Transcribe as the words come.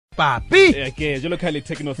Papi Okay, jalo ka le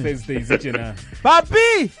Techno Thursdays tjena.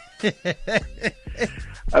 Papi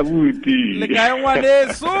Abuti. le kae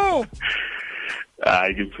ngwaneso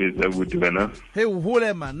Ai ke phetse abuti bana. he o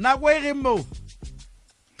hole man nako e re mo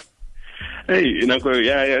Hey, nako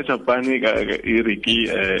ya Japan ka iriki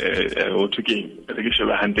o tuking. Re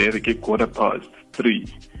sheba hande iriki 3:15.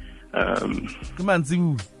 ke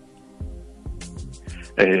mantsibu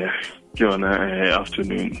Ke yona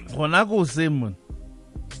afternoon. gona go se mon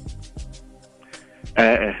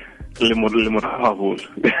Le mo haholo.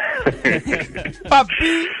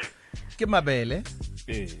 Papi ke Mabele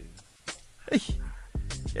Eh.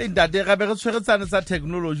 e ndate ga be re tshweretsane sa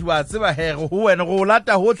technology wa tseba here ho wena go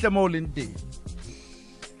lata hotle mo leng teng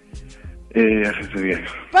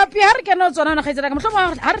Papi ha re kena tsona na kgaitsela ka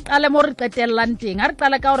mohlomong ha re qale mo re qetellang teng ha re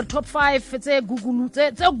qala ka hore top 5 tse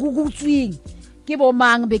gugutswing ke bo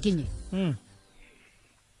mang bekeng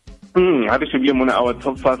Ha re shebile mona our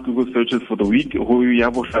top 5 Google searches for the week. Ho ya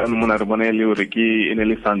bo hlano mona re bona le hore ke ene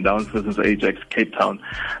le Sundowns versus Ajax Cape Town.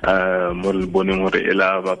 Mo le boneng hore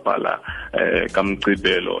ela bapala ka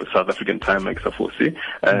Mqibelo South African time ex force.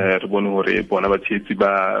 Re bone hore bona ba tshetsi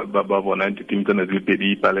ba bona team tsena di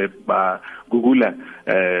pedi pale ba Google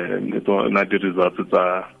na di results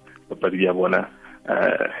tsa papadi ya bona.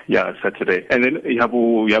 Saturday, and then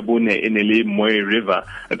yabone enele Moy River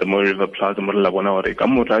at the Moy River Plaza mo la bona hore ka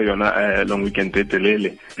mora yona long weekend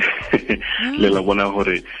telele le la bona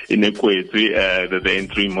hore ine kwetswe the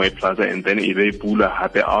entry Moy Plaza, and then ire pula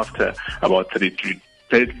hape after about 32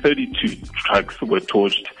 trucks were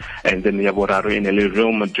torched, and then yaboraro enele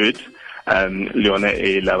Real Madrid Leona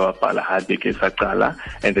la bapala ha beke sa qala,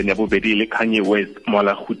 and then yabobedi le Kanye West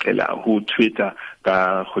mola khutlela who Twitter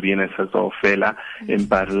ka khodiena sa fela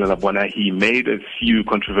empa la bona he made a few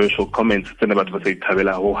controversial comments tsena batho ba sa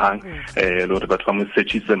ithabela ho hang lo re batho ba mo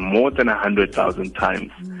searches more than 100,000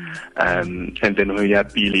 times, and then ho ya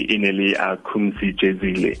pili inele a Kumsi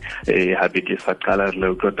Jezile ha beke sa qala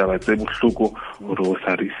le utlwa ba tse bohloko hore o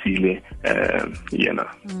sa risile yena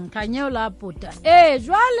Kanye la puta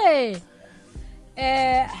jwale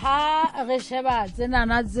ha re sheba tsena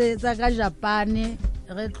na tsa ka Japan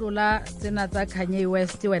re tlola tsena tsa Kanye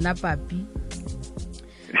West wena Papi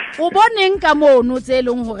o boneng ka mono tse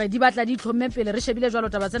leng hore di batla di tlhomme pele re shebile jwalo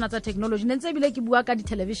taba tsena tsa technology ntse bile ke bua ka di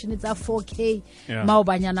television tsa 4K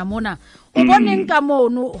maobanyana mona o boneng ka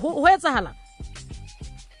mono ho etsahala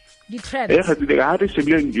di trends ha re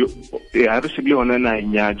shebile hona na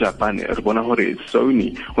nya Japan re bona hore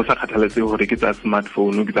Sony ho sa kgathaletse hore ke tsa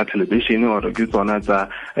smartphone ke tsa television or ke tsona tsa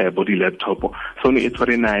body laptop. Sony it's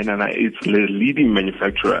very nice and it's the leading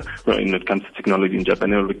manufacturer when it comes to technology in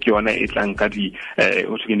Japan. Re ke yona e tlang ka di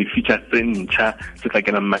di features tse ntjha tse tla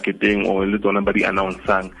kena marketing or le tsona ba di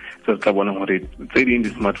announcang, so ka bona hore tse di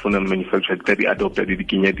smartphone manufacturer tse di adopt di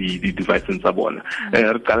kenya di devices tsa bona.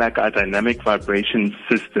 Re kala ka dynamic vibration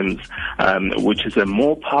systems, which is a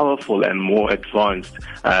more powerful and more advanced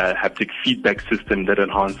haptic feedback system that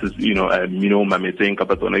enhances, mameteng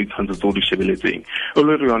kapa tsona ditshwantsho tse o di shebeletseng. O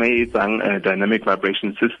le re yona e tsang dynamic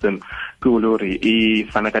vibration system ke o le hore e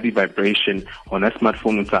fana ka di vibration hona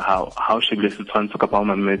smartphone tsa hao ha o shebile setshwantsho kapa o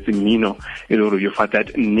mametse mmino e le hore you find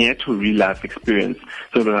that near to real life experience.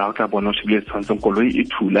 So le ha o tla bona o shebile setshwantsho koloi e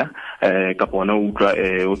thula kapa ona o utlwa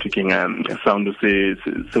o tuking sound se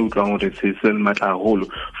utlwang hore se matla haholo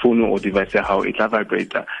phone or device ya hao e tla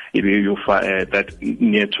vibrate e be you that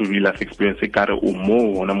near to real life experience e kare o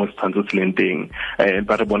mo ona mo setshwantsho se leng teng.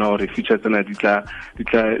 Ba re bona hore features tsena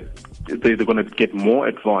they're going to get more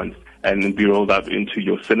advanced and be rolled out into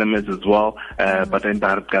your cinemas as well, but then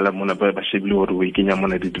ba qala mona ba shebile hore we kenya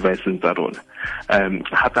mona di devices tsa rona.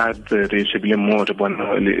 Hata re shebile more bona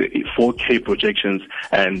 4K projections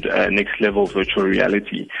and next level virtual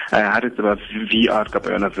reality. Ha re tseba VR kapa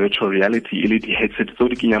yona virtual reality ile di headset tso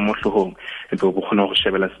di kenya mo hlohong e bo bona go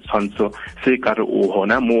shebela setshwantsho se kare o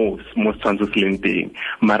hona mo setshwantsho se leng teng,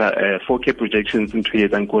 mara 4K projections ntho e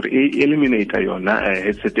etsang gore e eliminate yona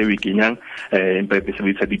headset e we kenyang empa be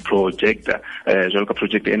se di projector jwalo ka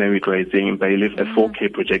projector ena e tlwaetseng empa ile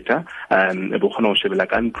 4K projector e bo kgona ho shebela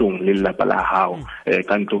ka ntlong le lelapa la hao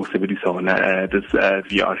ka ntlong ho sebedisa ona this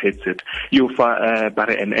VR headset. You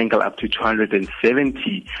bare an angle up to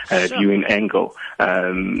 270 viewing angle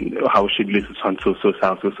how shebile setshwantsho so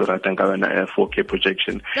ratang ka yona 4K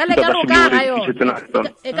projection. Ka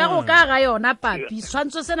go ka ga yona Papi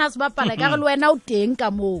setshwantsho sena se bapala ka re le wena o teng ka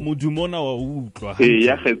mo modumo na wa utlwa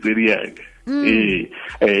ya khetseri yaka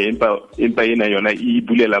empa ena yona e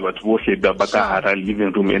bulela batho bohle ba ka hara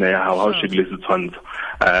living room ena ya hao ha o shebile setshwantsho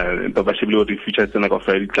empa ba shebile hore features tsena ka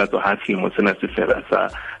fela di tlatso ha selemo sena se fela sa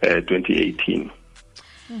 2018.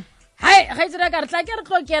 hai ga itse ka re tla ke re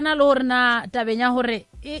tlo kena le hore na tabeng ya hore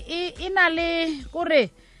e na le kore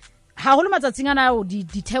ha go le matsatsing ana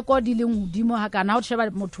ditheko di leng hodimo ha kana ho sheba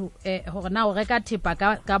motho hore na o reka thepa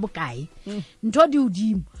ka bokae ntho di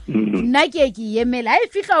hodimo nna ke yemela ha e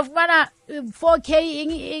fihla o fumana 4K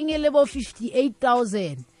eng le bo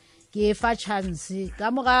 58,000 ke fa chance ka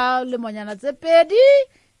mora le monyana tse pedi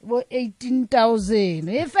bo 18,000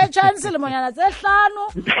 e fa chance le monyana tse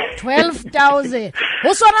 5 12,000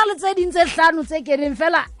 ho sona le tse ding tse 5 tse keneng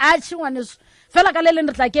fela a tshingwaneso fela ka le leng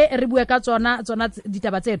re tla ke re bua ka tsona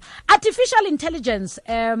ditaba tseno artificial intelligence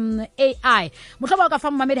AI motlhoba ka fa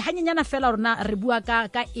Mamedi hanyenyana fela rona re bua ka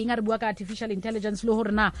eng re bua ka artificial intelligence le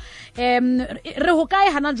hore na re ho kae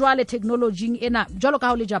hana jwale technology ena jwalo ka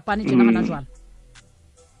ha o le Japan tjena hana jwale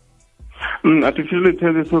artificial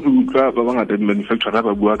intelligence re utlwa ba bangata di-manufacturer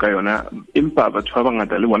ba bua ka yona empa batho ba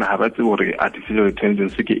bangata le bona ha ba tsebe hore artificial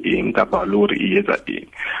intelligence ke eng kapa le hore e etsa eng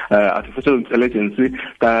artificial intelligence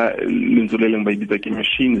ka lentswe le leng ba bitsa ke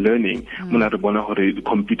machine learning mona re bona hore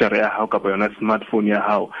computer ya hao kapa yona smartphone ya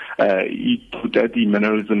hao e thuta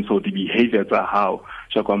di-mannerisms or di-behavior tsa hao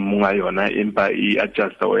kwa monga yona empa e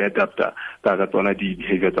adjusta o adapta ka tsona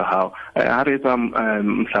di-behavior tsa hao ha re etsa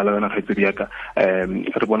mhlala yona kgaitsedi ya ka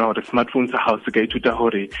re bona hore smartphone sa hao se ka ithuta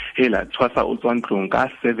hore hela tshwasa o tswa ntlong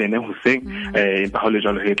ka 7 hoseng empa ha le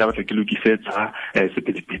jalo he tla batla ke lokisetsa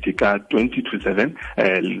sepedipedi ka 20 to 7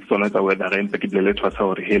 sona tsa weather empa ke bile tshwasa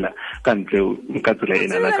hore hela ka ntle ka tsela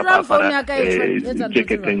ena la ka para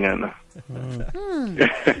jacketanyana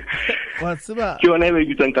ke yona e ba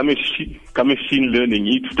bitsang ka machine learning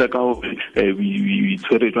e thuta ka hore we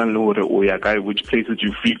tshwere jwang le hore o ya kae which places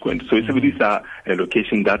you frequent so e sebedisa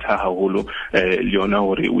location data haholo le yona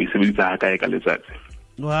hore o e sebedisa ha kae ka letsatsi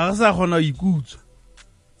wa sa gona o ikutsa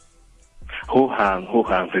ho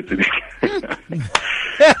hang fetse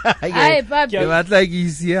ai papi ke batla ke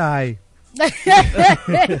isi hai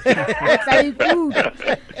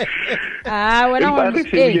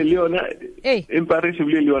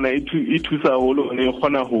imparishibile le yona e thusa haholo ne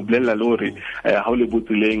kgona ho bolella le hore ha o le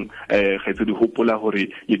botseleng kgetse di hopola hore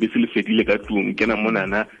lebese le fedile ka tlung kena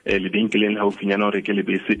monana lebenkeleng ha o finyana hore ke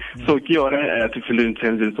lebese so ke yona artificial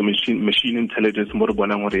intelligence machine intelligence mo re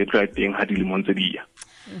bonang hore e tla teng ha di le montse dia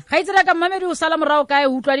ga itsela ka Mamedi o sala morao kae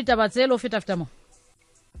o utlwa ditaba tselo feta mo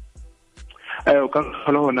o ka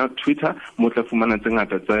kgola hona Twitter mo tla fumana tse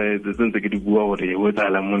ngata tse ke di bua hore ho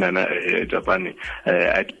etsahala monana Japan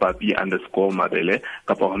 @papi_mabele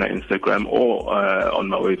kapa hona Instagram or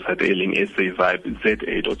on my website eling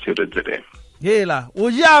sa-vibe.za. hela o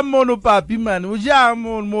ja mono papi man o ja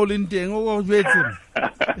mo lenteng o jwetse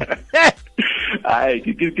ai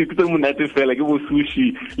ke tse monate fela ke bo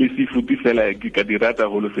sushi le seafood fela ke ka di rata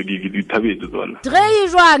holo se di thabetse tsona trei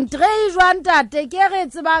jwang tate ke re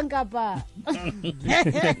tsebang kapa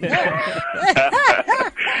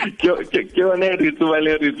ke yone re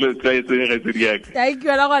tswale re tlo tsaetse re tsiriaka thank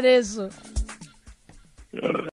you la gwaneso